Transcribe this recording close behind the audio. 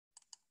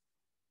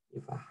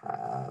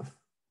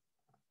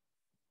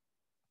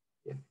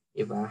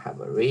if I have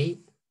a ray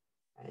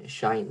and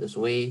shine this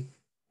way,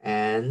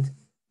 and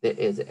there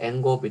is an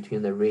angle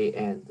between the ray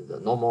and the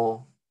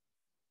normal,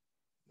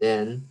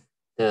 then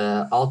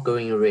the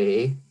outgoing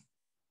ray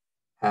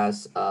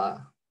has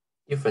a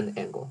different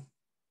angle.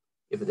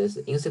 If there's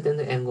an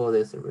incident angle,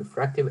 there's a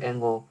refractive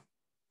angle,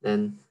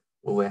 then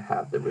we will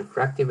have the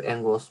refractive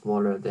angle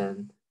smaller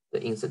than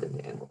the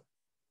incident angle.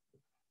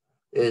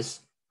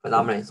 This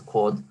phenomenon is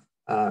called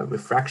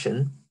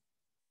refraction.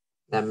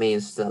 That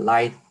means the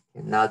light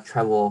cannot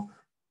travel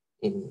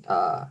in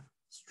a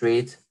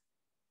straight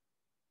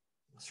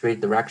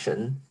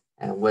direction,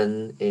 and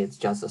when it's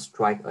just a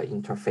strike an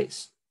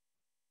interface.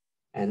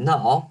 And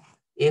now,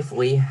 if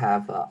we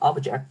have an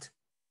object,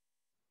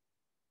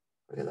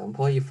 for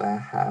example, if I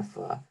have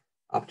an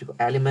optical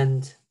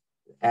element,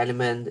 the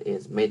element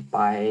is made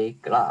by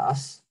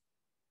glass,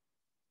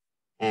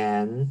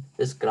 and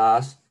this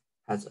glass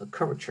has a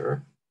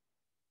curvature,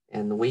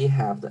 and we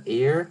have the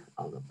air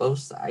on both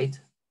sides,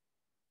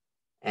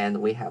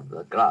 and we have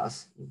the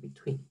glass in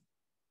between.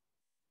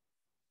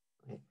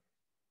 Okay.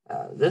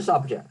 This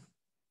object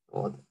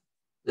or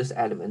this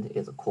element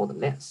is called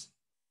lens.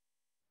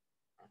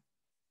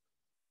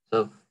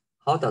 So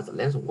how does the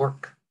lens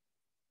work?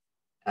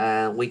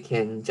 We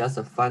can just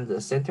find the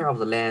center of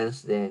the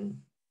lens,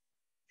 then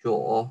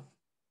draw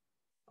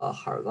a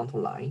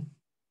horizontal line.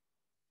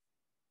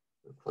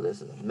 We call this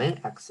the main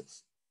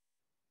axis.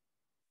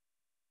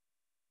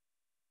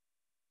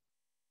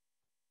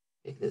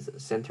 Okay, this is the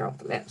center of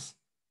the lens.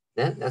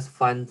 Then let's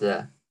find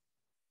the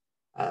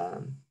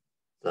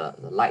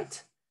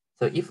light.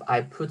 So if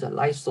I put a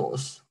light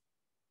source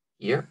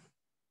here,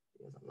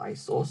 here's a light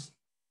source,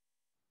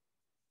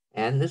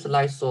 and this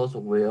light source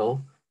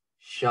will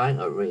shine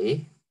a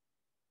ray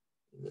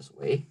in this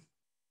way.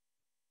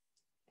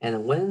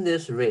 And when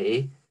this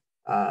ray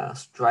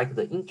strike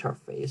the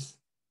interface,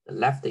 the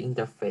left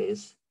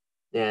interface,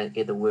 then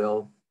it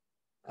will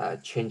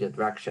change the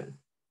direction.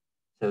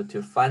 So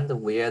to find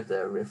where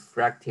the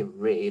refractive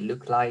ray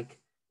look like,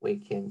 we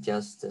can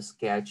just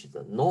sketch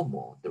the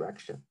normal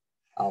direction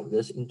of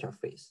this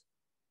interface.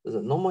 So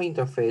the normal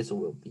interface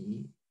will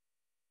be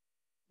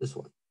this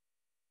one.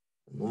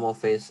 The normal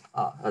face,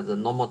 the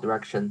normal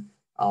direction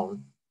of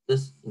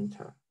this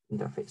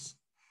interface.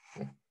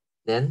 Okay.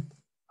 Then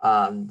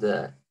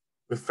the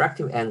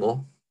refractive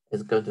angle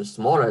is going to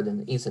smaller than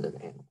the incident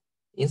angle.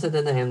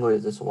 Incident angle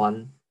is this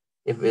one.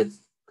 If it's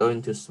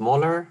going to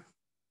smaller,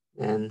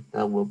 then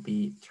that will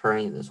be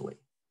turning this way.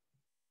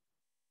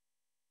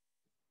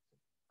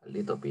 A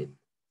little bit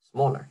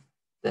smaller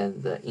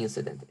than the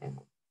incident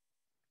angle.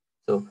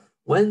 So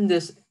when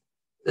this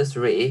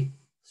ray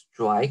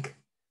strike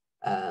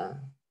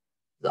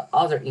the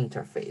other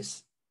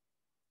interface,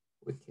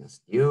 we can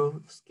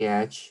still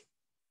sketch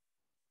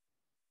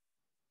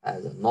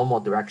the normal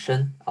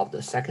direction of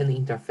the second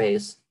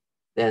interface.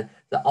 Then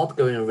the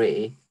outgoing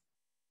ray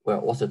will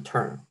also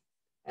turn,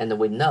 and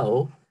we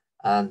know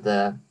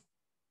the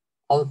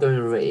outgoing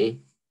ray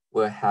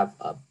will have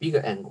a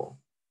bigger angle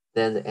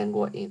than the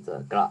angle in the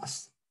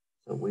glass.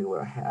 So we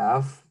will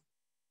have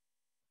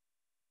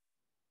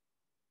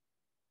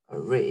a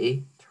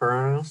ray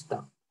turns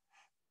down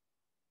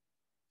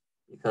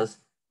because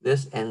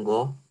this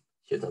angle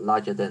should be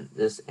larger than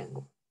this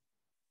angle.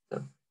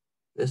 So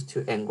these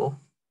two angles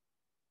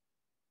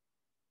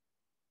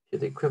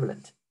should be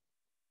equivalent.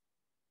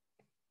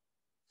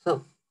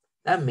 So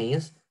that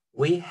means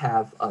we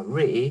have a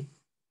ray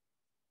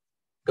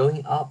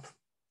going up.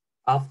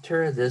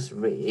 After this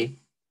ray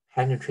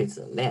penetrates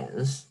the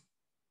lens,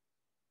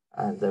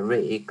 and the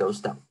ray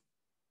goes down.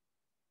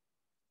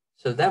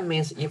 So that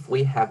means if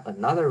we have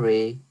another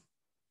ray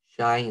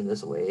shine in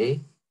this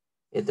way,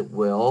 it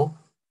will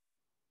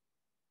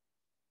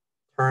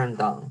turn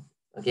down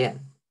again.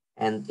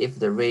 And if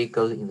the ray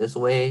goes in this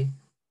way,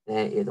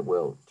 then it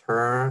will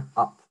turn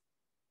up.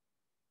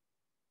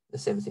 The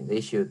same thing,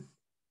 they should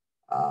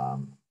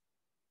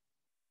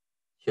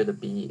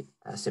be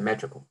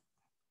symmetrical.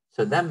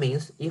 So that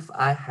means if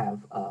I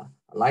have a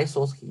light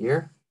source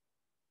here,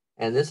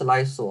 and this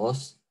light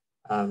source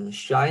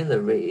shine the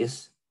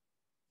rays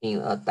in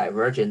a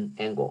divergent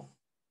angle,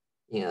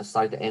 in a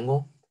side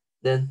angle,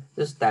 then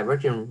this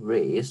divergent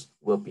rays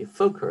will be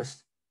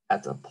focused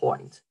at a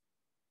point.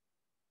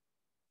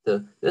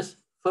 So this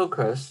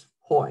focus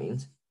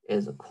point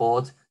is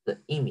called the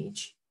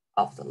image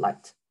of the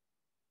light.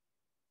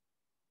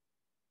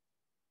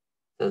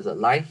 So the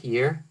light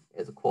here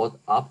is called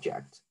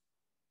object.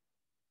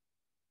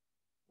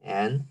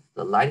 And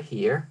the light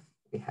here,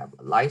 we have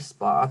a light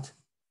spot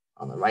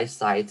on the right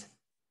side.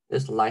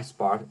 This light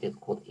spot is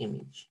called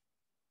image.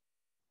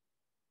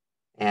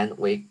 And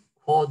we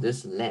call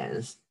this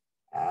lens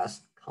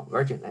as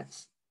converging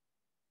lens.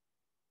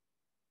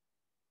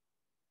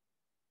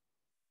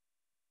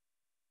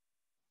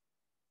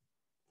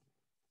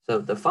 So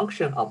the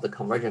function of the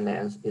converging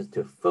lens is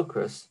to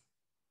focus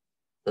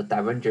the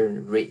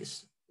divergent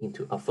rays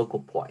into a focal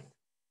point.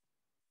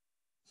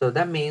 So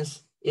that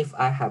means if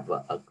I have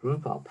a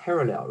group of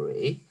parallel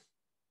rays,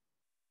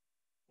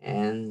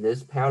 and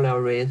this parallel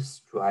ray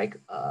strike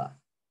a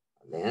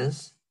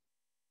lens.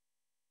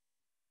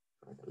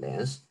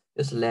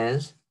 This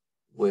lens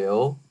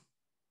will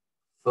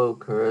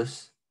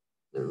focus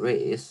the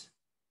rays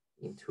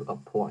into a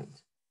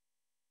point.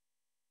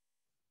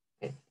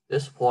 Okay,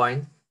 this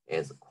point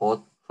is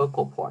called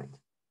focal point.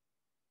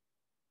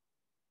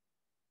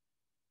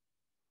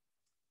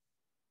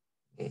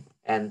 Okay,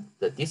 and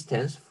the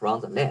distance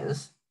from the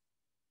lens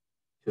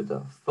to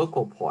the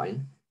focal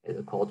point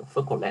is called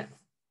focal length.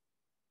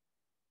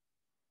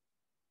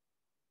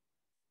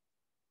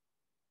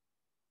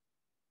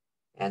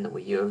 And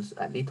we use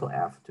a little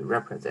f to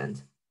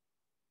represent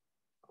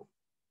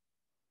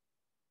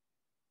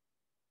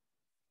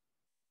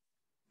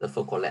the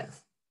focal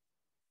length.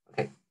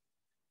 Okay.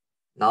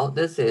 Now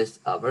this is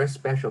a very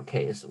special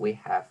case. We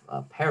have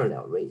a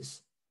parallel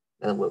rays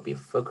that will be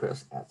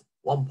focused at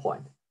one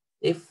point.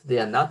 If they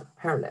are not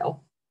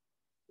parallel,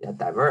 they are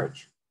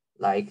diverge,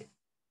 like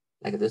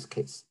this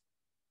case.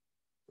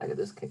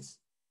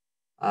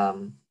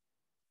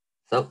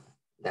 So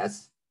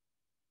let's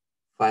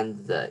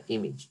find the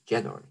image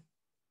generally.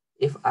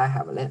 If I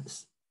have a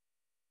lens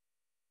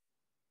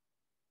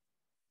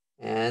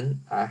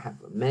and I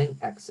have a main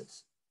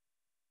axis,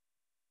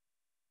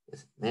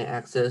 this main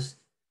axis,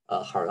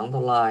 a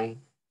horizontal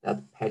line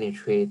that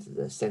penetrates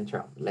the center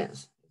of the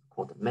lens,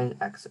 called the main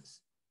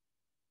axis.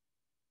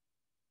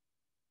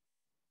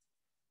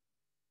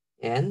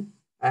 And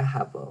I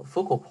have a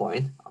focal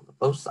point on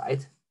both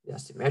sides. They are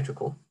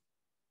symmetrical.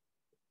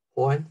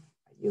 Point,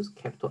 I use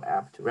capital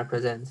F to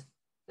represent,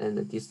 and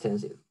the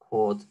distance is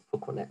called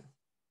focal length.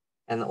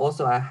 And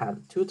also I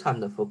have 2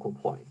 times the focal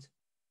point.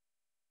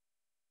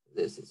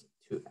 This is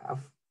 2F.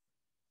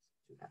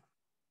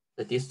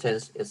 The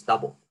distance is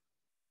double.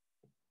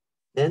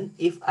 Then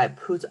if I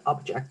put the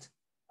object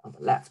on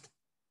the left,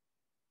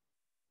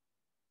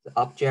 the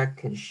object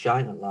can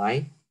shine a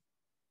line,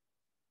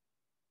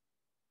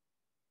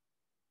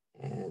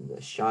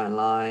 and shine a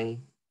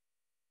line,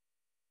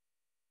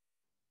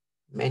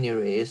 many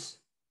rays,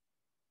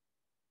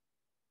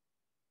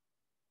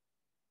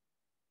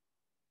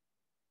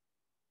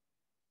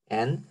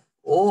 and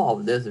all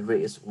of these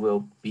rays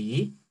will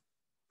be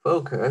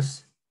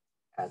focused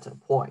at a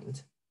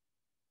point.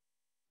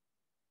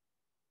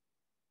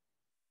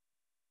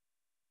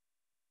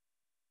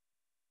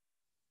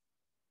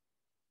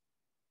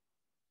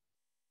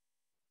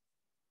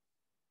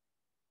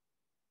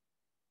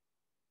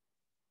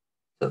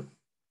 So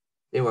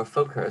they will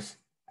focus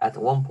at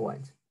one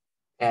point.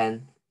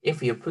 And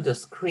if you put the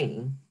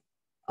screen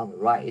on the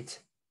right,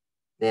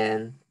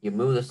 then you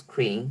move the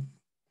screen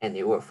and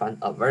you will find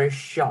a very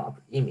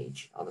sharp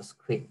image on the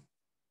screen.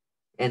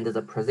 And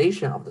the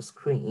position of the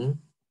screen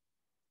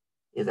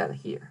is at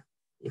here.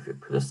 If you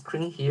put the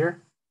screen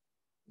here,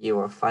 you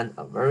will find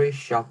a very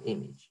sharp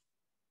image.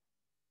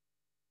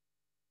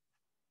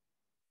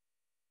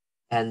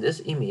 And this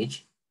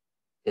image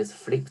is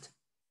flipped.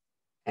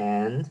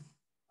 And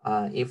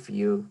if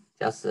you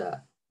just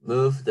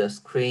move the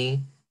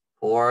screen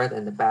forward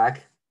and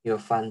back, you'll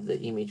find the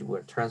image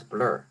will turn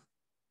blur.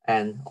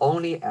 And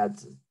only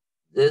at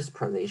this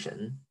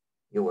position,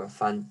 you will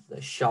find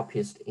the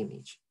sharpest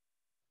image.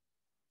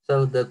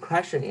 So the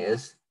question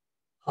is,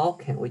 how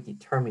can we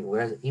determine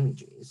where the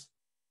image is?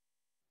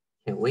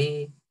 Can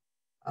we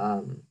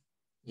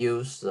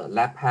use the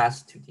lab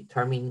path to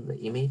determine the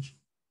image?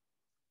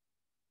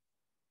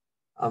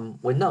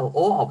 We know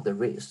all of the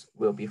rays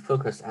will be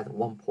focused at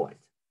one point.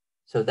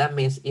 So that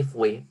means if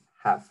we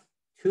have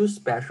 2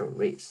 special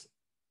rays,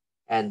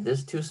 and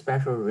these 2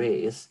 special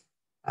rays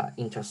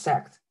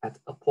intersect at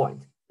a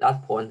point,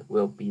 that point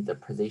will be the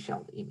position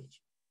of the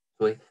image.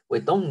 So we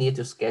don't need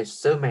to sketch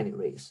so many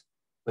rays.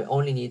 We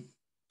only need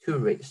 2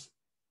 rays.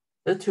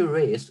 The 2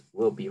 rays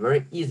will be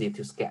very easy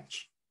to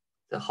sketch.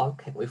 So how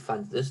can we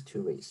find these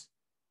 2 rays?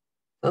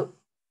 So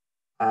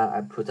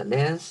I put a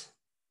lens,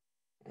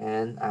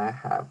 and I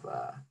have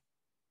a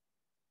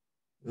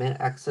main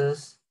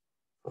axis,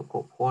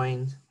 focal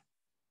point,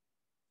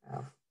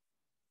 F,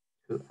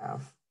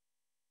 2F,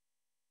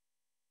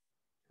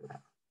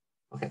 2F.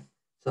 Okay,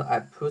 so I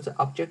put the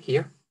object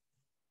here.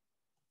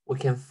 We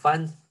can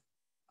find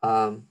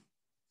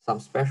some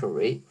special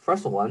ray.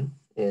 First one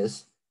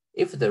is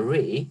if the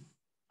ray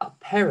are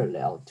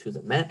parallel to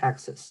the main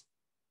axis,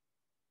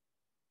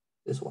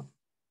 this one,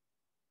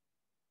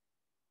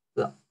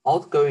 the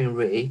outgoing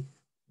ray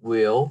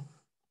will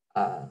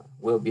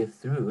be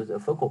through the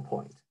focal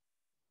point.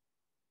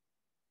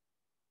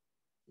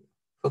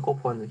 Focal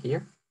point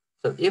here.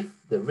 So if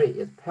the ray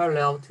is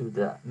parallel to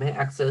the main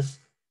axis,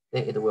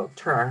 then it will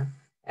turn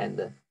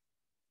and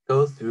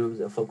go through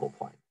the focal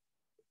point.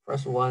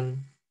 First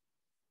one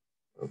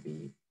will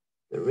be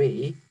the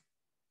ray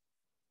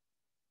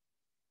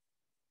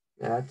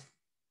that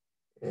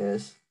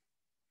is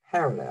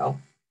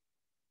parallel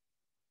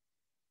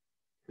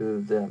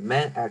to the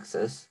main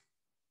axis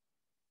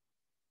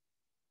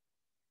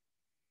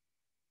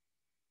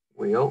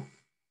will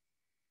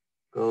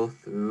go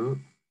through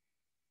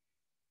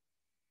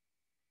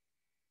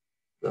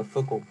the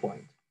focal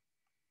point.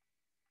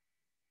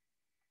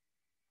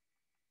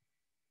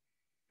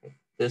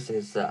 this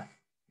is the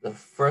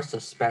first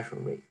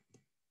spectral ray.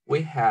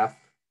 We have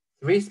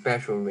 3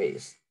 spectral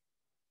rays,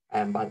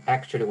 but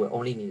actually we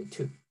only need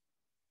 2.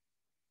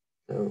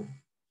 So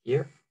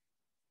here,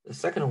 the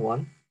second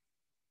one,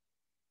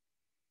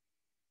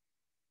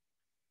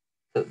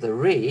 so the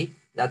ray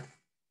that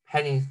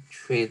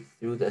penetrates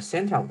through the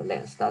center of the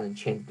lens doesn't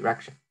change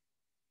direction.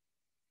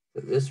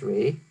 So this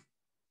ray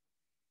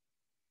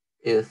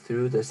is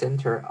through the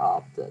center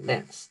of the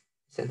lens,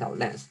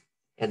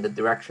 and the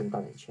direction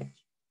doesn't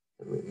change.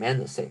 It remains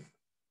the same.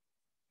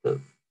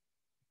 So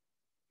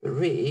the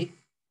ray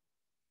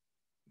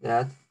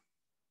that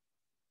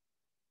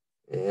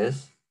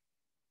is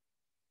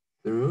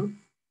through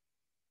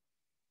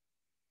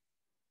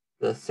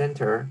the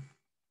center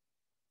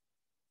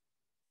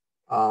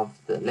of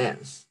the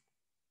lens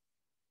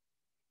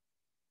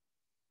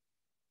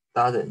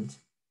doesn't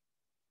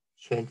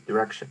change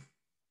direction,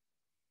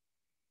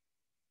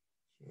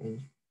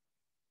 change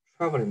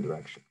traveling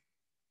direction.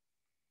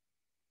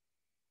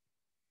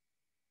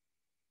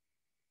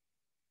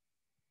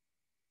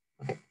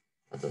 Okay,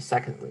 that's the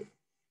second ray.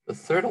 The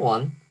third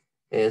one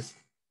is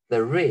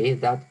the ray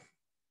that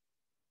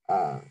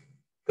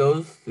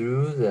goes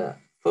through the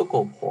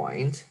focal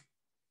point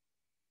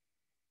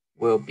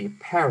will be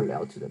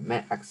parallel to the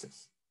main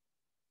axis.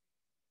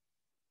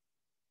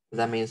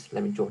 That means,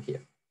 let me draw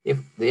here. If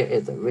there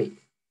is a ray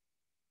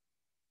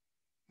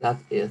that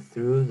is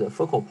through the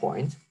focal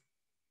point,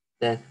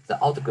 then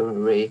the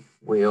outgoing ray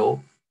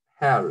will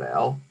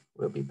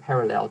be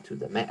parallel to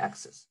the main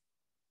axis.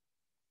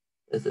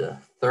 This is the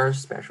third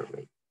spectral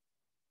ray.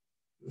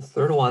 The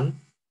third one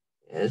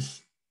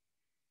is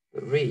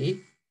the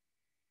ray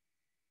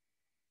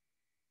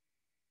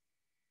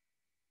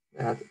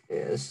that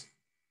is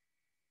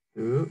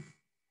through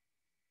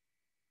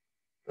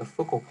the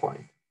focal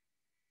point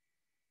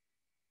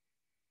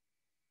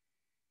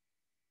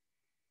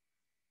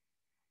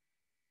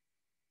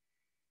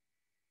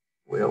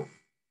will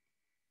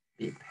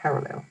be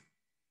parallel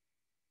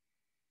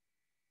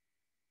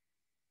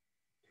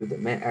to the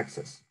main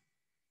axis.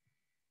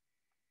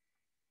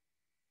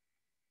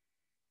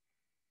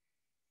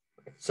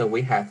 Okay, so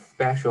we have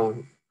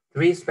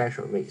 3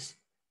 spectral rays.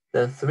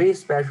 The 3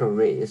 spectral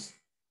rays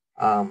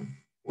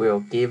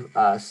will give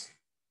us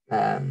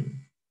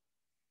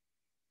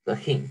the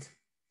hint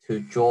to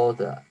draw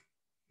the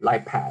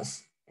light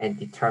path and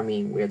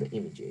determine where the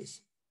image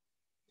is.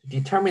 To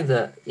determine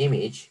the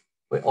image,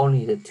 we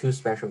only need 2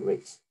 spectral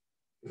rays,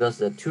 because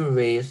the 2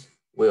 rays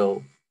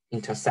will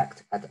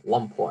intersect at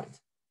one point,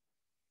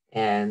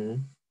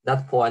 and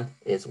that point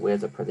is where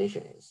the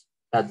position is,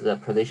 that the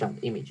position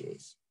of the image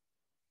is.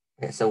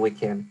 Okay, so we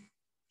can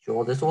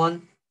draw this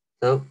one.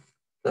 So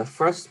the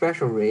first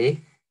spectral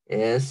ray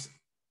is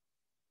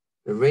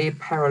the ray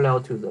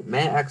parallel to the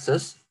main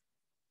axis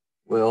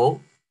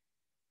will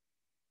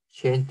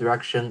change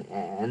direction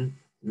and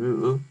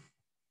through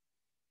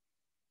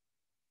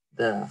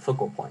the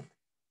focal point.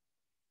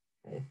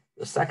 Okay.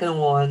 The second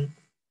one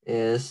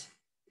is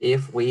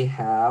if we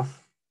have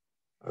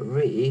a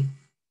ray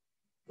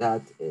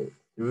that is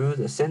through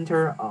the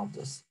center of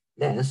the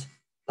lens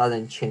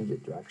doesn't change the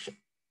direction.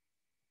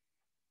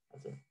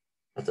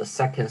 That's the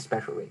second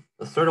spectral ray.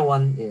 The third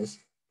one is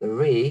the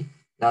ray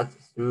that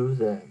through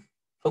the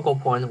focal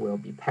point will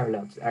be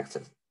parallel to the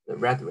axis, the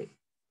red ray.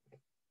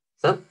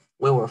 So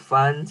we will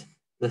find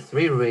the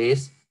 3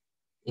 rays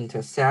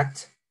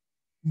intersect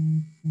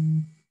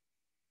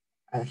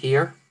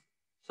here.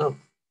 So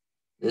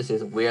this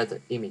is where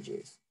the image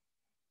is.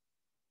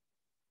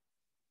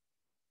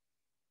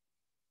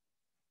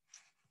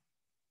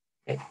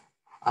 Okay.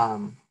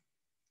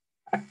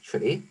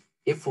 Actually,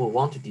 if we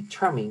want to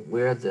determine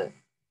where the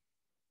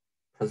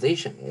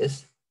position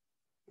is,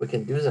 we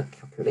can do the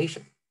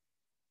calculation.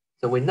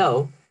 So we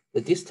know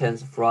the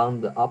distance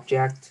from the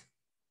object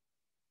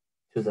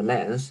to the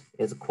lens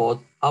is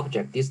called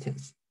object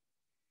distance.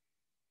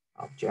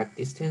 Object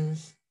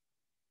distance.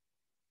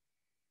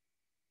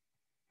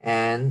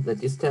 And the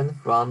distance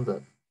from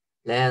the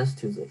lens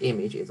to the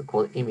image is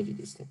called image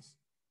distance.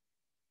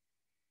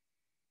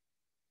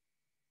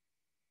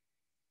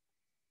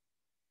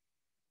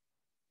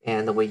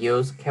 And we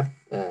use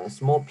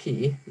small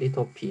p,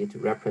 little p to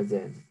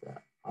represent the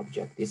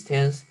object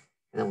distance,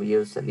 and we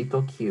use a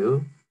little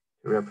q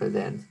to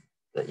represent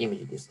the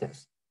image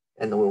distance.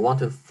 And we want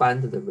to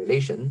find the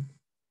relation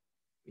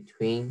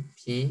between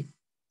p,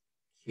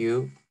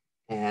 q,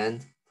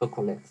 and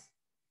focal length.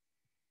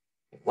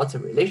 Okay, what's the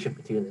relation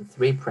between the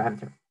 3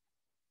 parameters?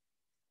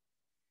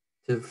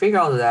 To figure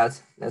out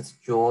that, let's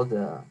draw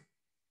the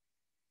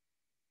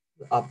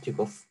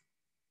optical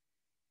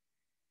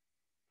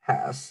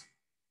path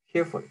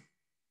carefully.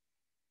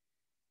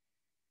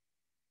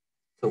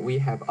 So we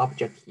have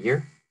object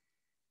here,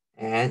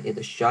 and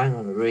it shines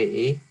on the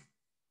ray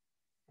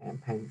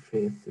and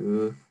penetrate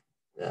through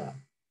the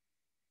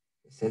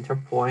center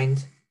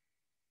point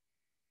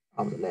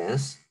of the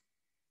lens.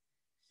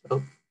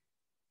 So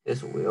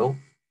this will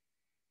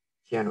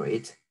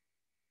generate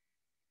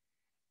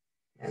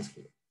lens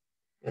here,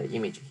 the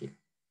image here.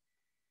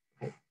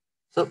 Okay,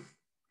 so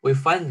we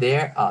find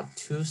there are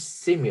two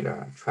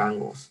similar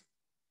triangles.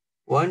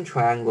 One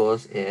triangle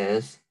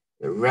is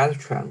the red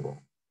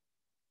triangle.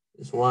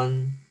 This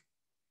one,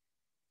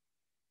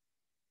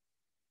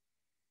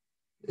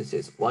 this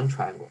is one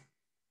triangle.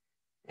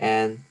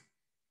 And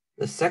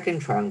the second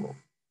triangle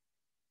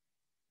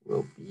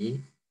will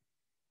be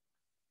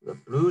the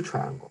blue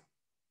triangle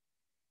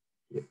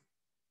here.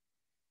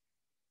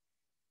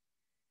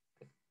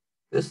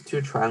 These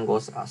two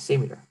triangles are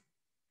similar.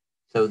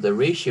 So the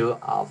ratio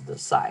of the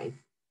side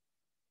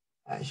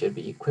should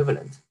be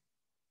equivalent.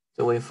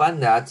 So we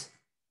find that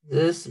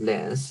this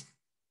length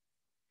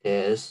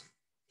is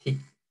T.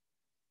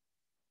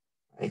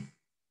 Right?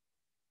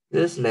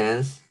 This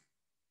length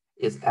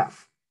is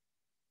F.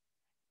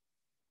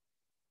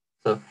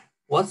 So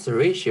what's the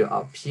ratio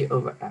of P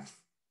over F?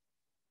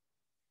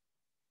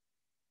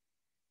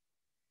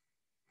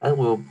 That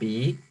will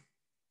be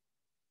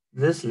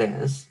this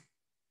length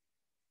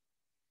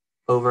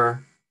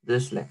over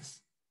this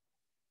length.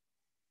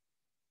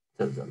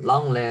 So the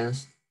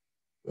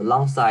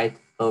long side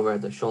over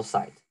the short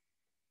side.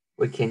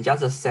 We can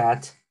just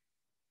set,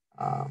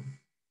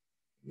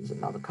 use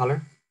another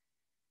color.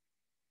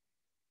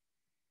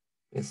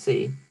 You can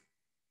see,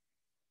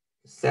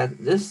 set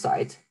this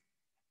side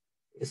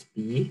is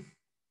B,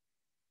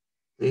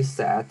 this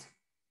side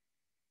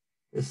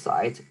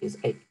is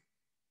A.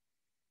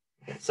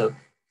 Okay, so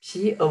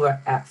P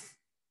over F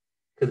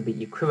could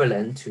be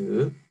equivalent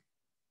to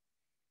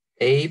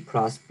A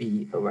plus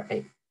B over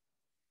A.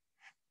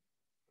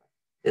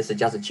 This is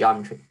just a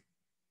geometry.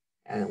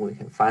 And we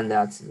can find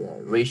that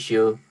the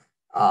ratio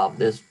of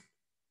these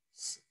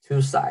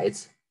two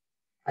sides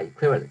are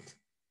equivalent.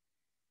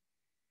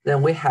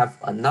 Then we have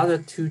another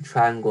two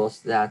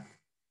triangles that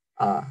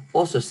are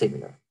also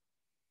similar.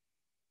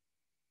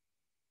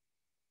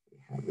 We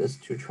have this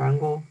two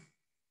triangle.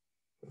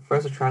 The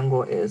first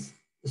triangle is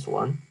this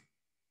one.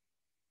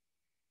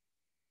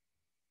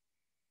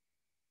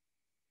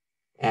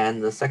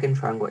 And the second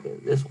triangle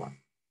is this one.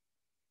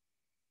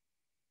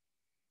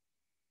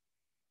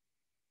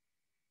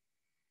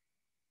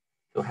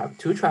 So we have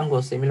two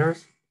triangles similar,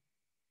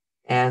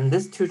 and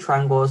these two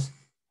triangles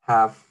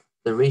have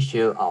the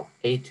ratio of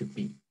A to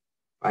B,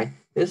 right?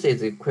 This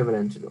is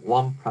equivalent to the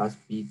 1 plus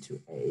B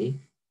to A,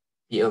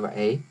 B over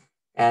A.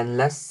 And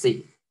let's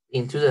see,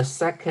 into the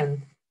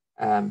second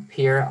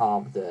pair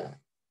of the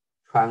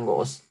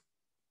triangles,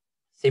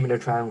 similar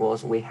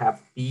triangles, we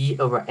have B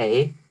over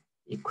A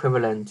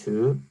equivalent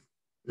to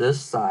this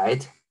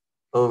side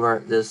over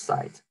this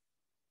side,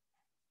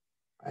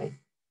 right?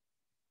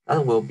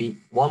 That will be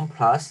 1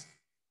 plus,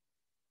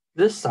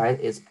 this side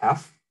is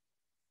F,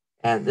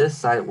 and this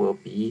side will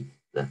be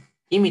the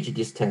image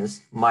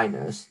distance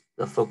minus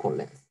the focal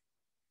length.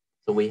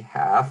 So we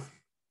have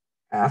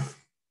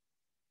F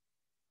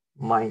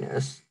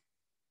minus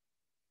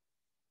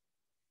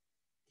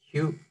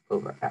Q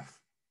over F.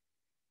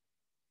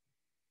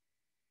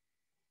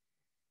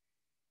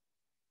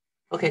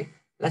 Okay,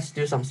 let's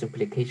do some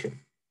simplification.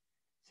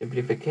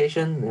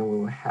 Simplification, then we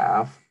will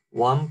have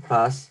 1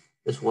 plus,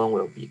 this one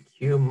will be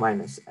Q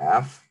minus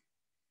F,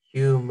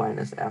 Q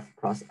minus F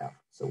plus F.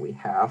 So we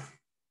have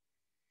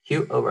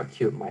Q over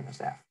Q minus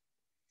F.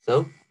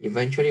 So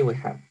eventually we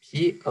have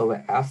P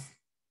over F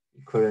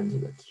equivalent to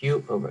the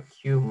Q over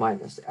Q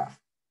minus F.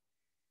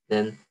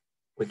 Then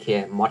we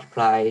can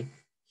multiply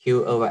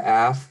Q over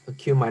F,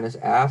 Q minus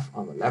F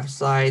on the left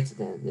side,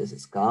 then this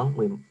is gone.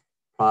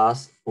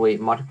 We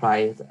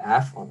multiply the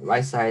F on the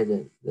right side,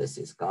 then this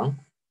is gone.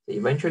 So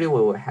eventually we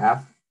will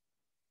have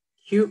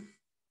Q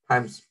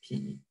times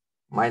P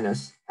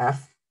minus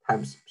F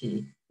times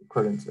P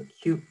equivalent to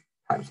Q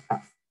times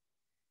F.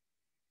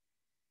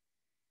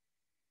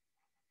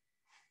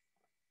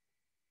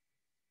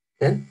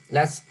 Then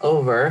let's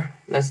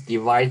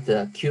divide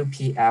the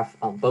QPF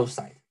on both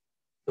sides.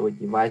 So we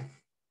divide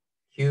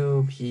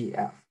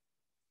QPF,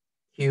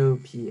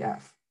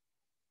 QPF,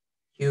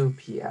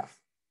 QPF.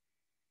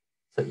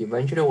 So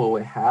eventually we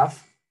will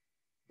have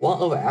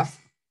 1 over F,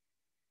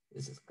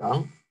 this is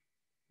gone,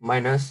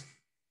 minus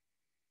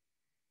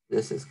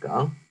this is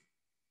gone,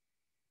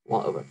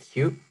 1 over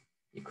Q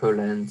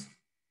equivalent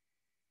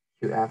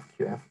QF,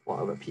 QF, 1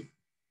 over P.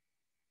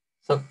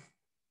 So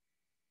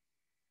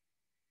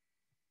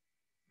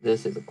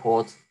this is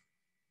called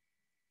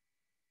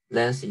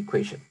length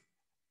equation.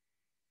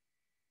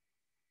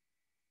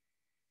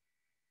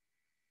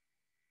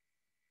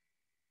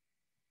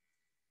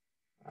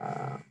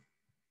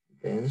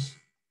 Length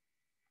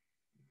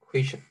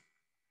equation.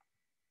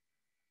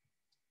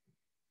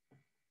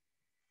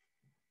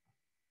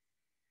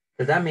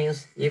 So that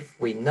means if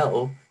we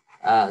know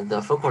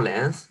the focal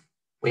length,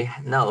 we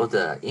know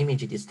the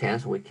image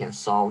distance, we can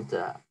solve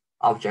the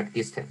object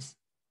distance.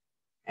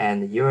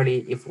 And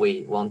usually if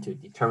we want to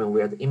determine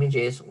where the image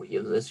is, we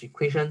use this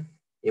equation.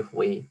 If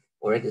we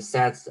already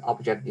set the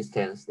object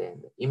distance,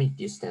 then the image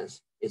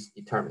distance is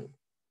determined.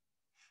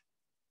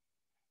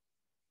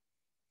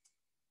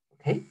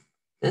 Okay,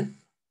 then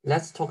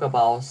let's talk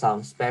about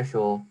some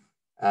special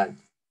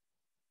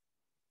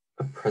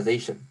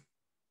position.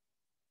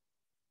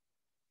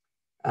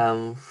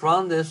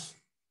 From this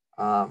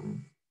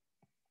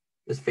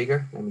this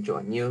figure, let me draw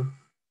a new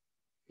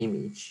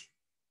image.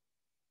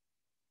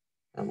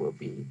 That will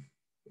be,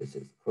 this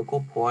is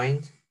focal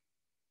point.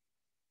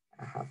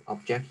 I have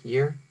object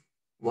here,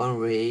 one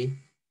ray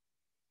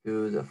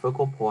to the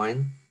focal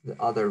point, the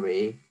other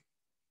ray,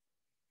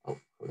 oh,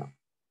 hold on.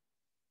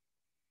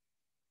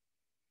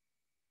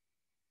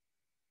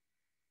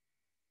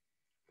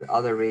 The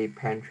other ray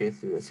penetrates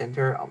through the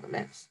center of the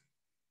lens.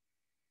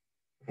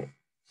 Okay,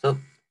 so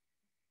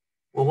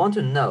we want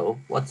to know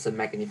what's the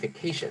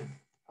magnification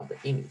of the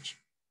image.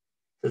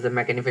 So the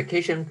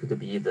magnification could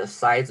be the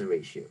size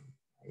ratio,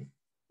 right?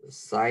 The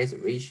size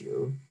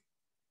ratio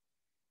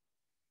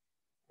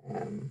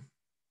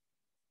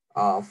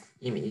of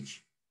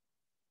image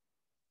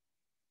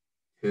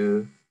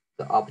to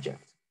the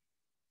object.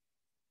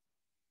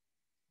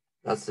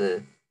 That's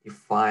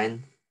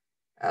defined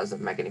as a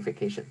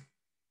magnification.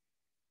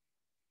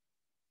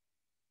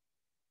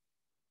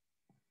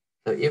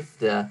 So if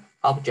the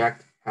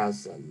object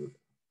has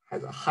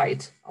a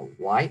height of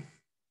y,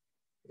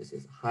 this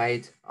is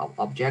height of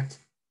object,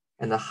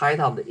 and the height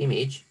of the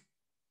image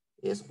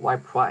is y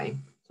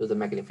prime. So the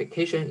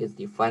magnification is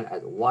defined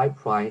as y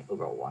prime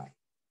over y.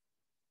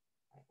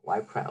 Y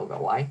prime over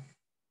y.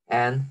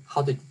 And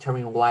how to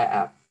determine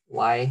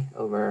y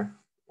over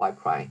y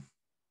prime?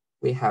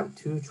 We have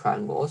two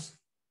triangles.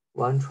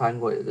 One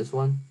triangle is this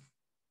one.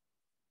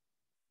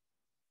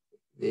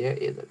 There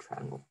is a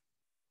triangle.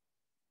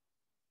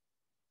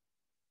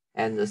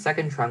 And the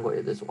second triangle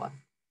is this one.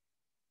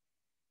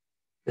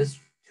 These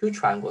two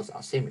triangles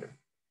are similar.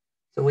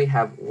 So we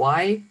have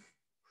y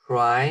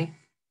prime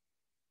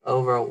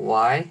over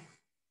y.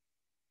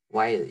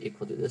 Y is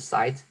equal to this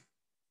side,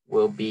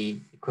 will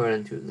be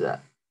equivalent to the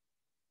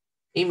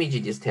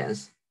image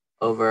distance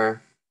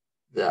over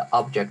the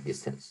object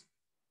distance.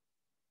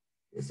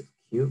 This is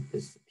Q,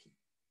 this is P.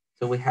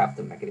 So we have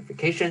the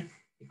magnification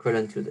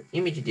equivalent to the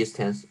image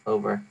distance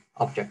over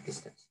object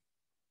distance.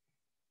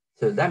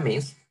 So that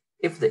means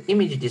if the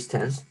image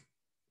distance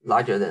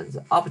larger than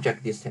the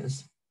object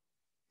distance,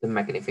 the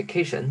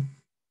magnification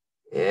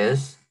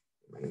is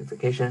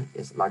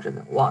larger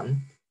than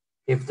 1.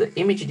 If the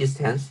image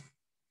distance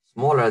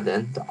smaller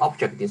than the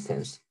object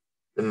distance,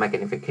 the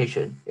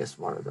magnification is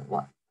smaller than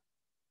 1.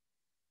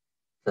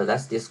 So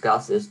let's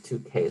discuss these two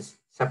cases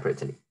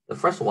separately. The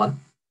first one,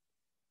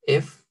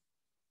 if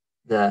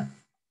the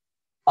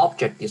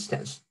object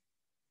distance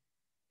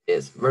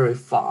is very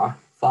far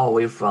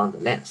away from the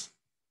lens.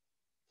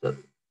 So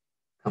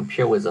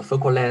compared with the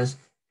focal length,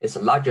 it's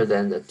larger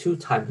than the 2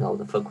 times of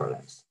the focal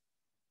length.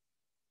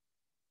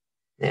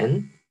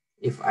 Then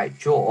if I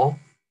draw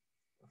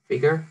a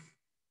figure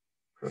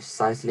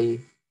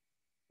precisely,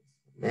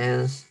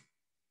 lens,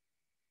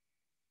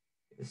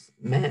 this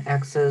main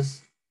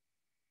axis,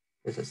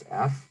 this is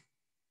F,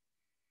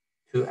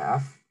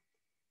 2F.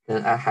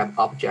 Then I have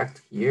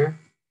object here.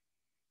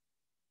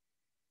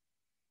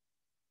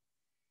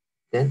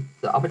 Then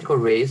the optical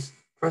rays,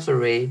 first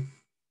ray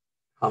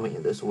coming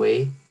in this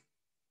way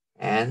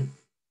and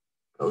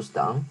goes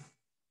down.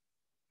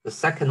 The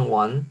second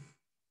one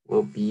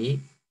will be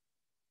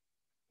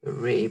the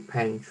ray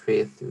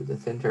penetrate through the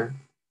center.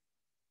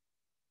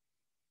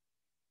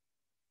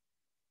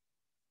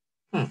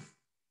 That's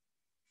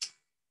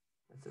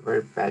a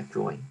very bad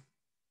drawing.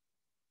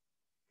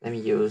 Let me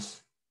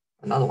use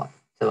another one.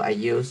 So I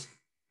use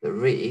the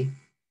ray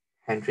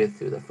penetrate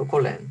through the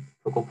focal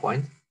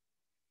point,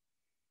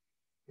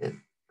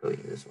 then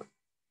going this way.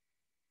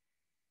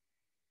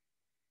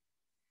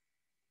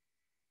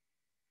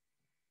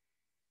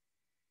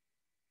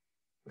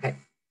 Okay,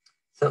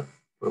 so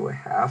we will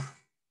have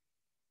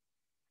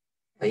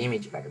an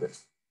image like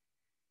this.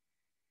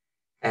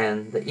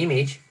 And the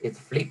image is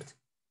flipped.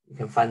 You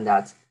can find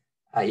that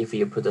if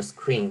you put the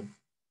screen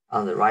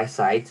on the right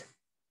side,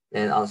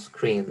 then on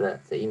screen the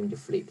image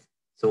flipped.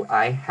 So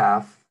I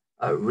have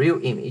a real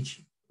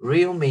image.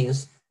 Real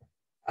means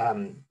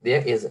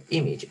there is an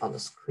image on the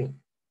screen.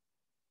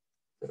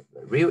 So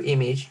the real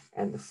image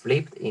and the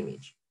flipped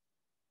image.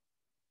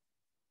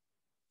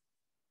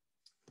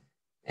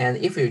 And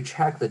if you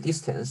check the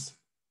distance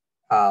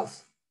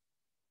of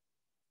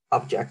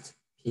object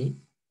P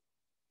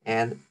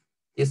and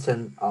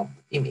distance of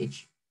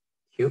image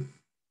Q,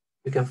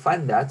 you can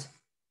find that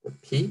the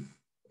P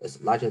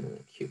is larger than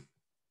the Q.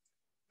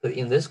 So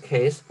in this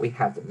case, we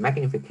have the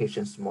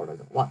magnification smaller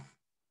than 1.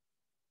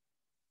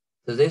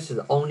 So this is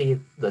only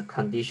the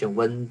condition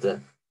when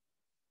the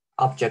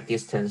object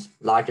distance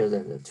larger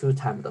than the 2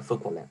 times the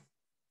focal length.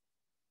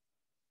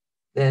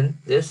 Then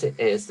this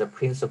is the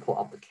principle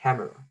of the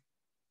camera.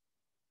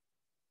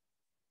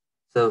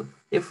 So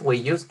if we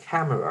use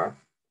camera,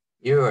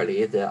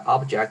 usually the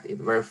object is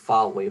very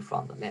far away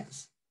from the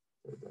lens.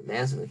 So the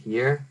lens is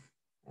here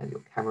and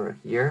your camera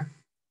here.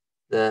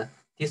 The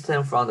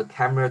distance from the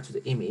camera to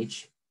the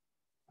image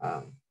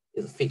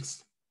is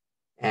fixed.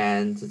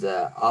 And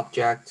the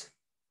object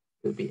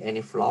could be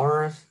any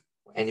flowers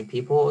or any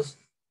peoples,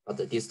 but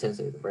the distance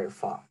is very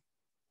far.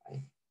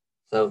 Right?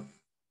 So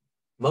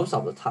most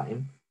of the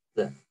time,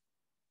 the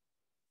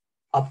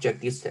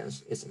object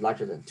distance is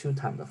larger than 2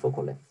 times the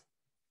focal length.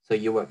 So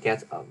you will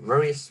get a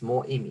very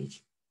small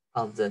image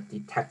on the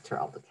detector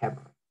of the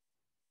camera.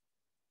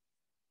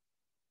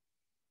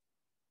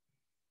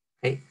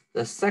 Okay,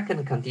 the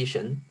second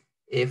condition,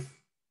 if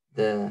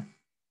the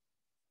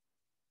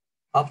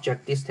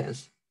object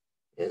distance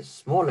is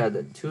smaller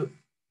than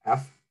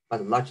 2f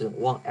but larger than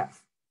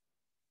 1f,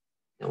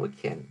 then we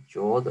can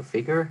draw the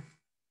figure,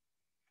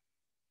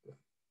 the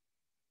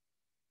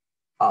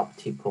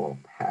optical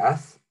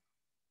path.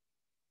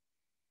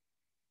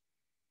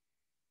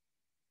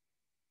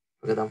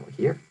 For example,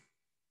 here.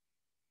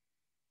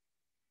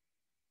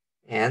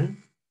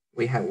 And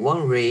we have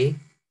one ray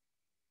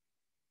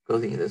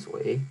goes in this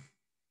way,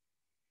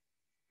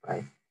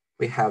 right?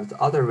 We have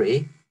the other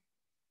ray.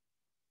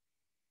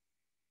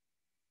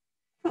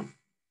 My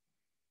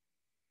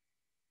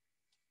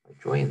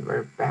drawing is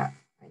very bad.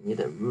 I need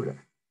a ruler.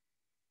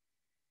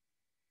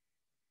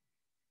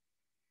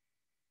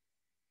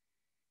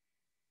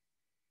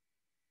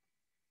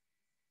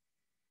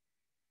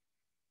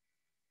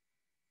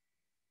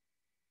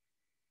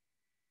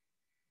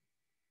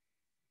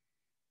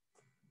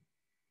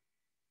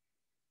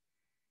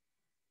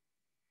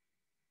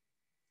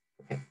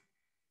 Okay,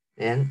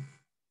 then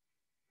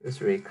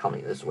this ray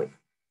coming this way.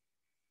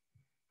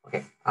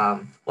 Okay,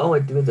 when we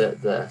do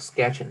the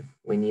sketching,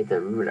 we need the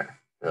ruler.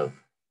 So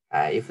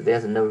if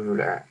there's no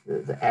ruler,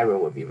 the error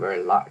will be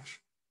very large.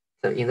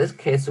 So in this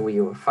case, we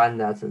will find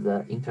that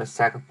the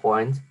intersect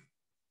point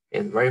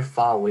is very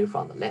far away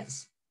from the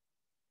lens.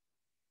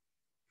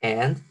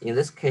 And in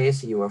this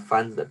case, you will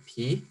find the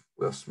P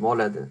will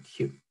smaller than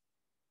Q.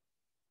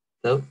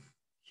 So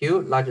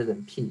Q larger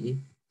than P,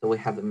 so we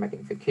have the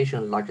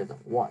magnification larger than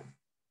 1.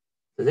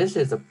 So this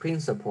is the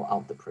principle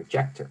of the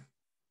projector.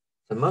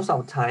 So most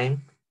of the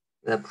time,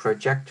 the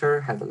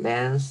projector has a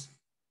lens,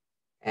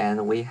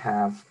 and we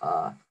have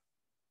a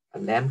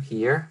lamp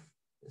here.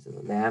 This is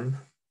a lamp.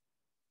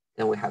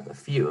 Then we have the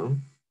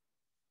film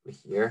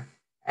here,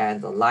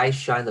 and the light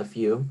shine the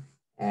film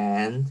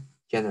and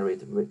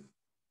generate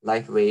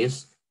light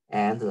rays,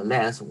 and the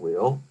lens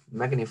will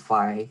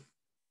magnify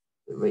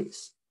the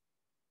rays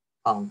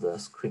on the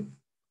screen.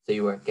 So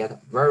you will get a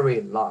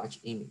very large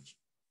image.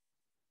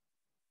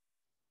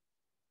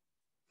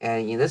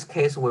 And in this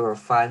case, we will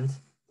find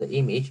the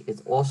image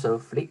is also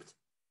flipped,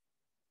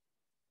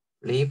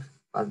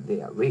 but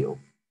they are real.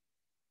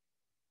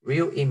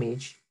 Real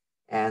image,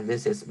 and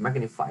this is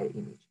magnified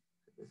image.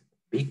 This is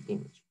a big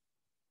image.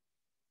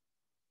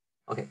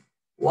 Okay,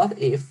 what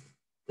if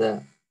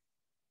the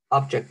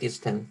object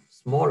distance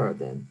smaller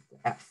than the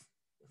f,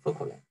 the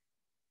focal length?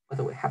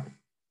 What will happen?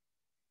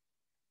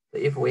 So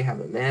if we have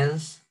a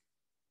lens,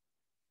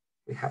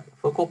 we have a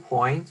focal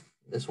point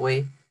this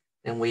way,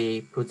 then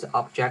we put the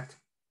object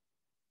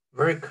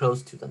very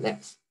close to the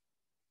lens.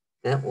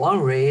 Then one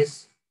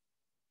rays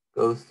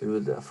go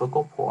through the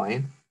focal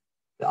point,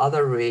 the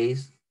other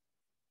rays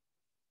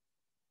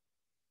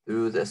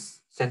through the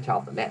center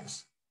of the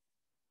lens.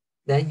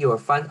 Then you will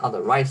find on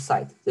the right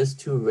side, these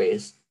two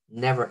rays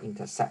never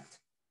intersect.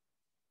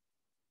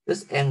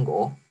 This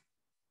angle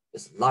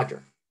is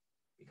larger,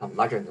 become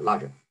larger and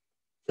larger.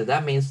 So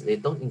that means they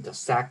don't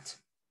intersect.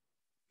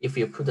 If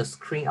you put the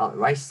screen on the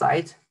right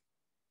side,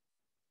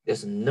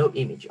 there's no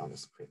image on the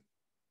screen.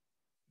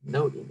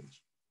 No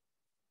image.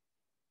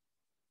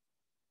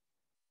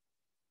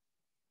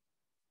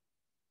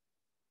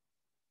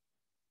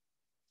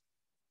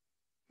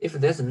 If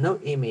there's no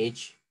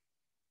image,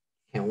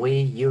 can we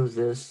use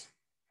this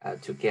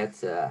to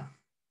get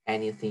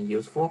anything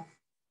useful?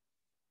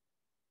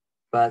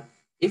 But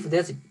if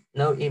there's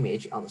no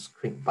image on the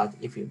screen, but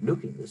if you're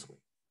looking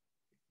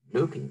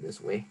this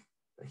way,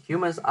 the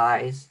human's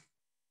eyes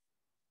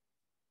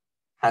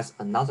has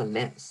another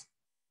lens.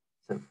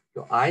 So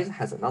your eyes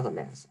has another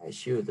lens. I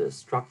show you the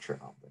structure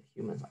of the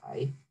human's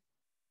eye.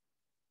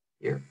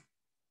 Here,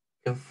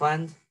 you can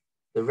find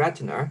the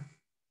retina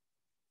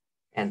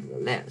and the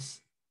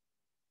lens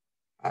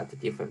at a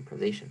different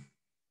position.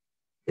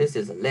 This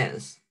is a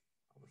lens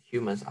of a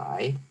human's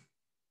eye.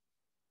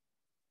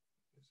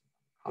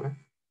 Color.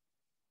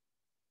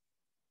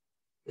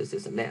 This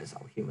is a lens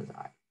of a human's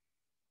eye.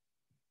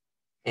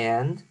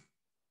 And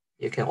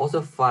you can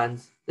also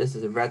find this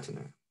is a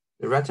retina.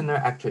 The retina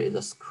actually is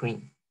a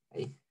screen.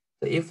 Okay?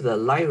 So if the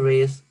light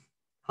rays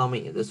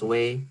coming in this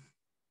way,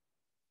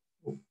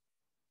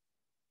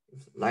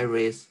 if the light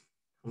rays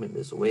coming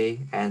this way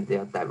and they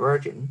are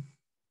diverging,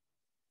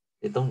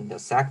 they don't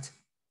intersect,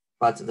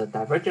 but the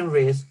divergent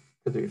rays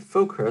could be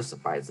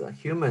focused by the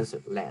human's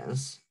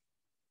lens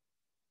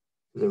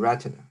to the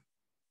retina.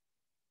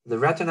 The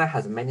retina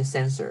has many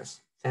sensor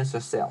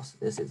cells.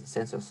 This is a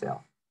sensor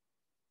cell.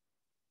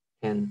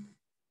 Can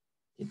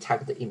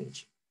detect the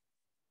image.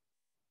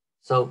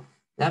 So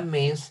that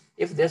means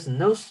if there's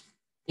no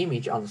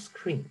image on the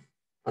screen,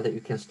 but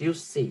you can still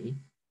see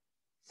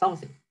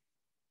something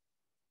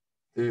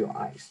through your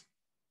eyes.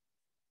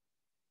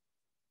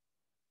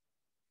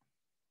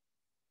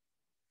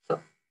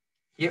 So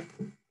here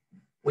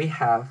we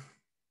have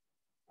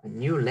a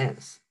new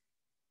lens.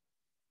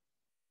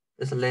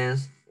 This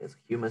lens is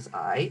human's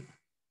eye,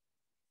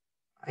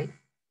 right?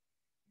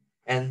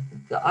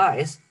 And the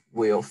eyes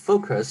will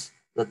focus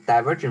the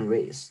divergent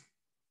rays.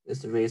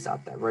 These rays are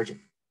divergent.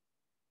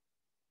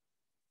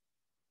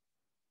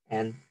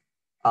 And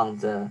on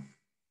the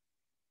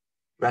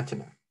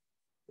retina,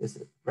 this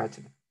is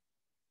retina.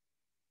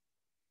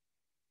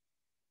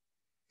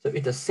 So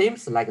it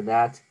seems like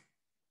that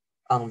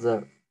on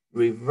the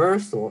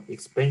reversal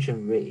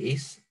expansion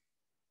rays,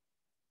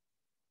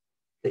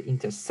 they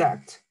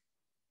intersect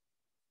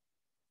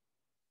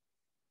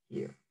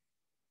here.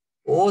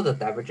 All the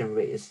divergent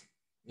rays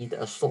need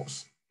a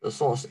source. The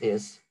source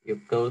is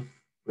you go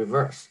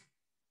reverse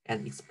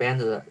and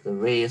expand the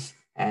rays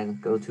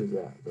and go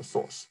to the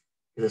source.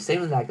 It's the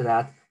same like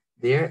that.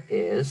 There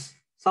is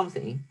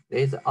something, there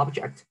is an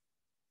object,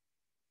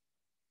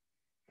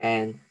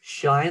 and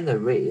shine the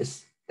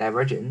rays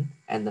divergent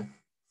and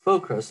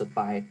focused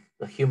by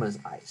the human's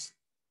eyes.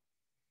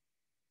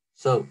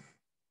 So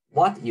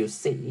what you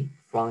see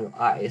from your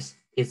eyes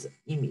is an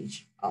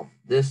image of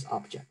this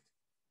object.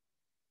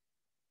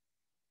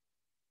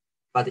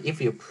 But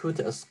if you put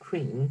a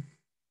screen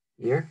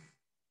here,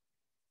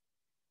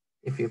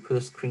 if you put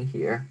a screen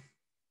here,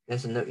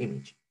 there's no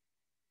image.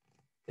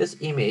 This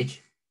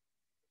image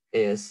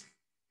is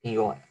in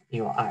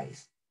your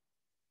eyes,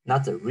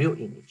 not the real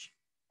image.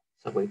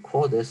 So we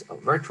call this a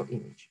virtual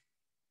image.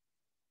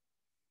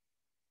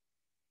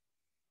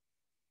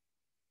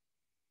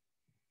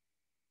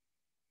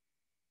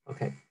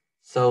 Okay,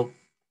 so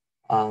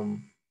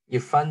you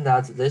find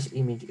that this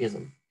image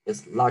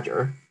is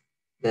larger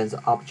than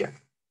the object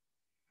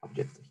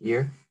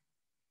here,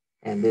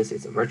 and this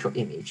is a virtual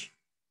image,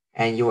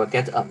 and you will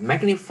get a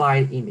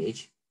magnified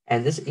image,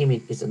 and this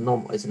image is a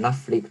normal, it's not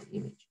flipped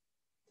image,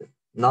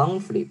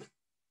 non-flipped,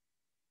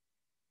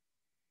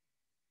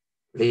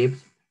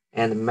 flipped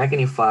and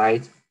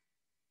magnified,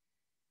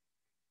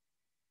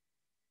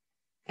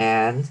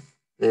 and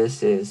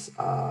this is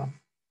a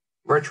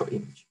virtual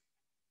image.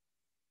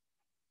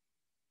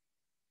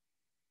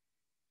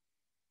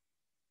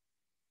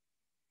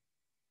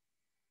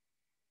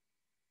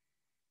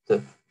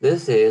 So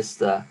this is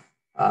the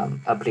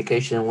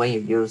application when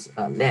you use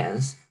a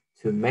lens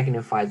to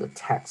magnify the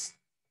text.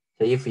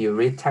 So if you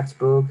read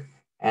textbook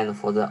and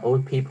for the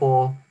old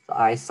people, the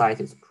eyesight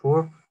is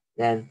poor,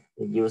 then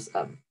they use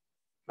a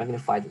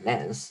magnified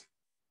lens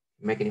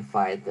to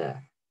magnify the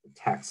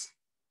text.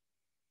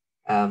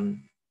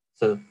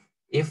 So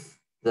if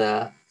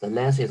the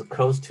lens is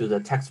close to the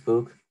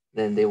textbook,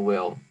 then they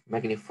will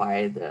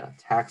magnify the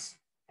text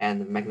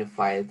and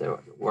magnify the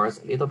words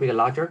a little bit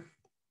larger.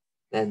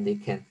 Then they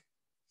can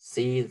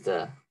see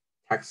the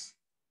text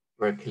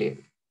very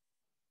clearly.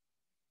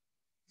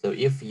 So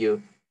if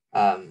you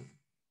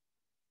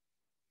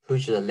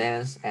push the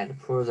lens and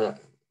pull the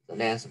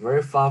lens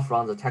very far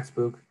from the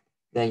textbook,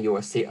 then you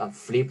will see a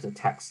flipped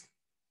text.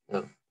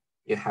 So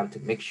you have to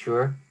make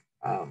sure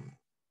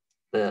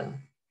the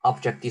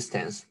object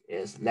distance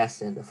is less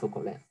than the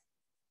focal length.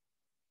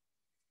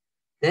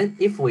 Then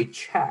if we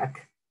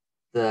check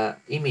the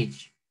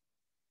image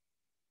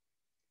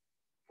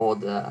for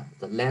the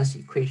lens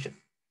equation,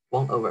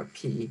 1 over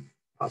P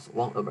plus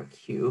 1 over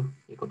Q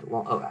equal to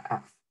 1 over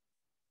F,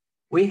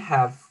 we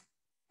have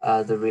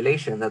the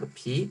relation that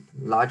P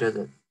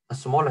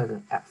smaller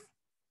than F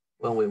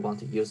when we want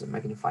to use a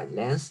magnified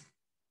lens.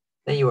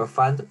 Then you will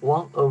find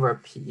 1 over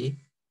P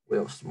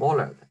will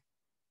smaller than,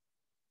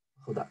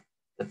 hold up,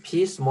 the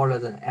P smaller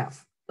than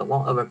F, the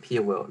 1 over P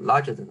will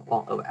larger than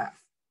 1 over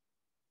F.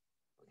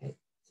 Okay,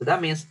 so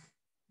that means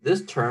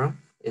this term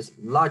is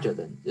larger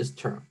than this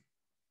term.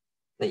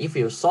 Then if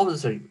you solve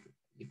this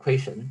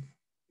equation,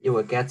 you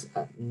will get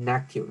a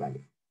negative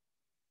value,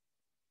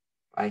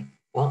 right?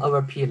 1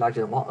 over P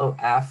larger than 1 over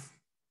F.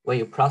 When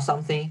you plot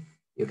something,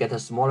 you get a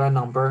smaller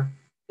number,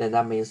 then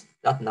that means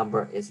that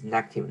number is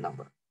negative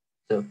number.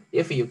 So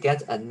if you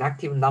get a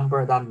negative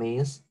number, that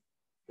means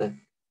the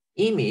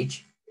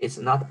image is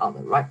not on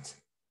the right.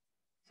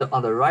 So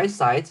on the right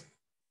side,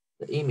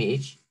 the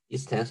image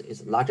distance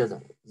is larger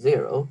than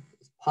 0,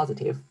 it's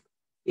positive.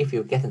 If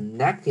you get a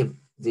negative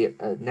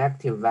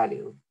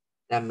value,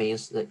 that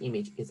means the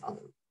image is on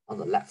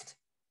the left.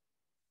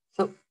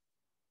 So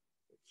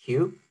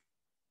Q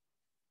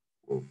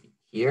will be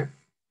here.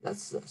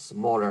 That's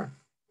smaller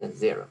than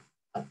 0,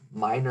 a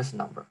minus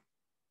number.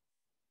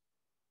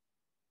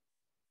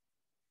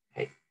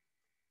 Okay.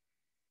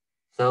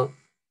 So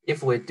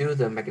if we do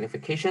the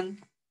magnification,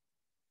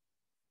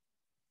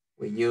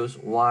 we use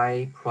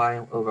y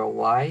prime over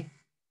y,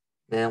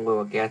 then we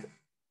will get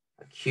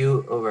a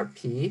q over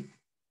p,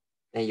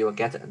 then you will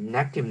get a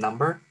negative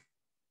number.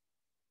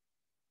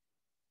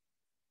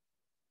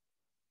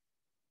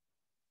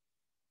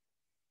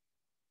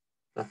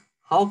 So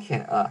how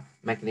can a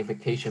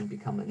magnification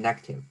become a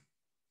negative?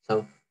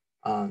 So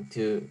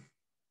to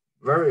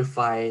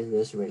verify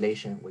this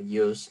relation, we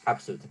use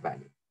absolute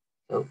value.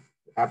 So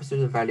the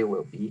absolute value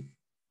will be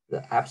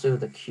the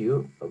absolute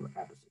q over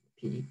absolute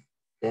p,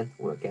 then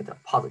we'll get a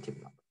positive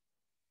number.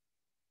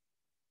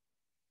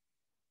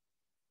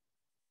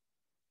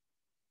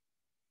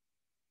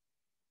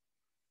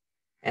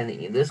 And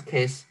in this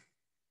case,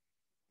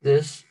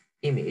 this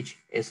image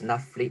is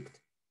not flipped.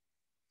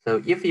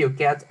 So if you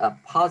get a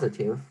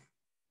positive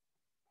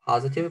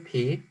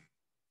P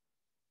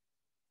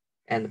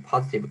and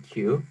positive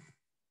Q,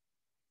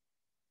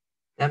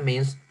 that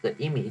means the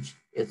image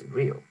is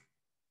real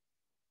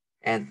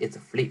and it's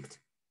flipped.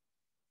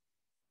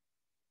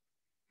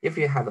 If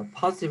you have a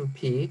positive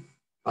P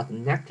but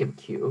negative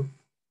Q,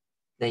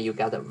 then you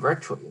get a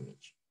virtual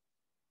image.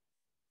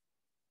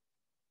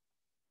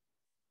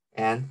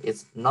 And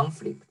it's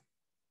non-flipped.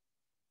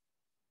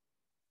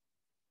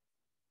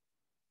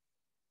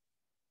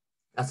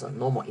 That's a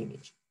normal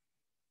image.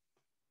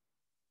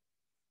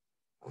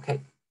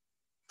 Okay,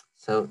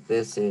 so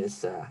this is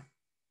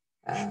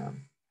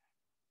something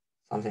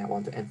I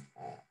want to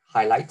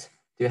highlight.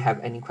 Do you have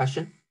any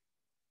question?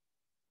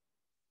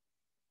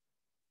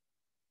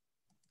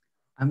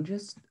 I'm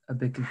just a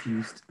bit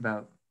confused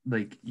about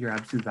like your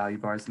absolute value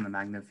bars and the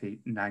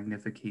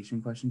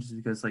magnification question, just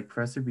because like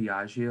Professor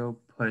Biagio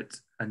put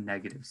a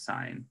negative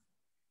sign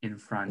in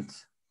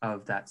front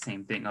of that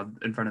same thing,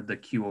 in front of the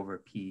Q over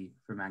P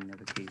for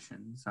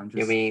magnification. So I'm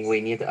just. You mean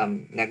we need a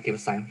negative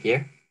sign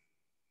here?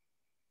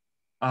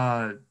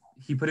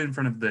 He put it in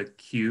front of the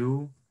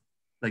Q,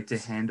 like to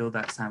handle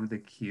that sign with the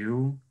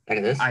Q.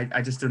 Like this?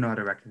 I just don't know how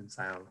to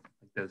reconcile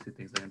like those two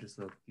things. Like, I'm just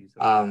a little confused.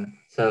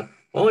 So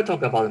when we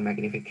talk about the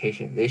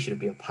magnification, they should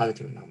be a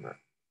positive number.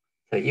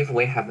 So if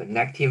we have a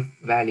negative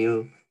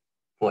value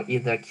for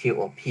either Q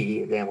or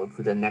P, then we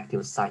put a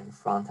negative sign in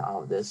front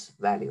of this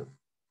value.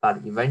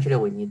 But eventually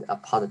we need a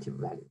positive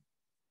value.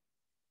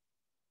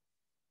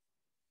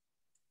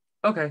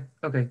 Okay,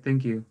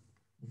 thank you.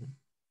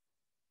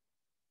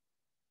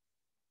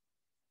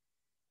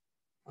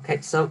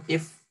 Okay, so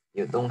if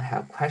you don't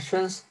have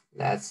questions,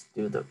 let's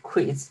do the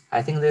quiz.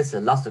 I think this is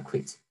the last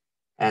quiz.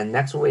 And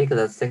next week,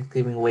 the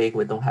Thanksgiving week,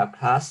 we don't have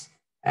class.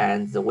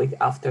 And the week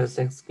after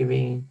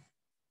Thanksgiving,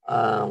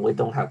 we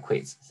don't have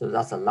quiz. So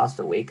that's the last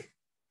week.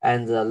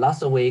 And the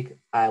last week,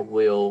 I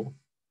will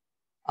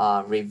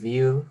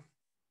review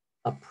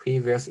a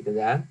previous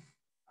exam.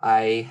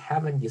 I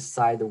haven't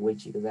decided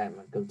which exam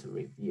I'm going to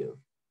review,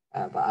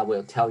 but I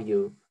will tell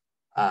you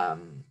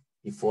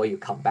before you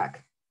come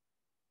back.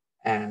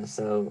 And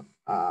so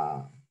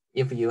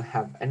if you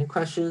have any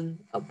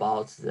question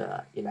about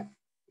the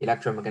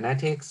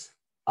electromagnetics,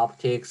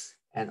 optics,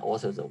 and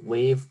also the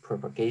wave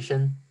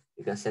propagation,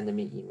 you can send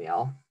me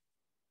email.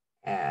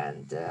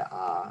 And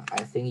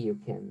I think you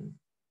can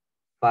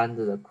find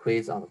the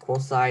quiz on the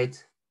course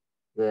site.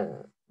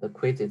 The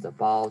quiz is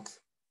about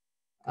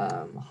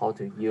how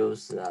to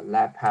use the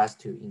lab path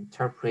to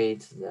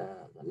interpret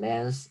the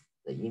lens,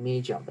 the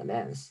image of the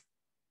lens.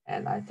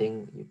 And I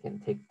think you can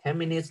take 10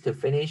 minutes to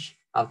finish.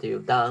 After you're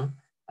done,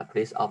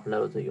 please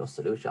upload your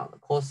solution on the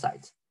course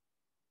site.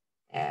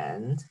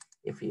 And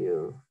if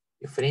you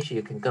finish,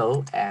 you can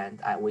go.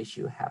 And I wish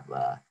you have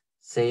a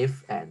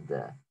safe and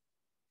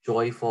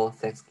joyful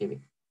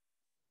Thanksgiving.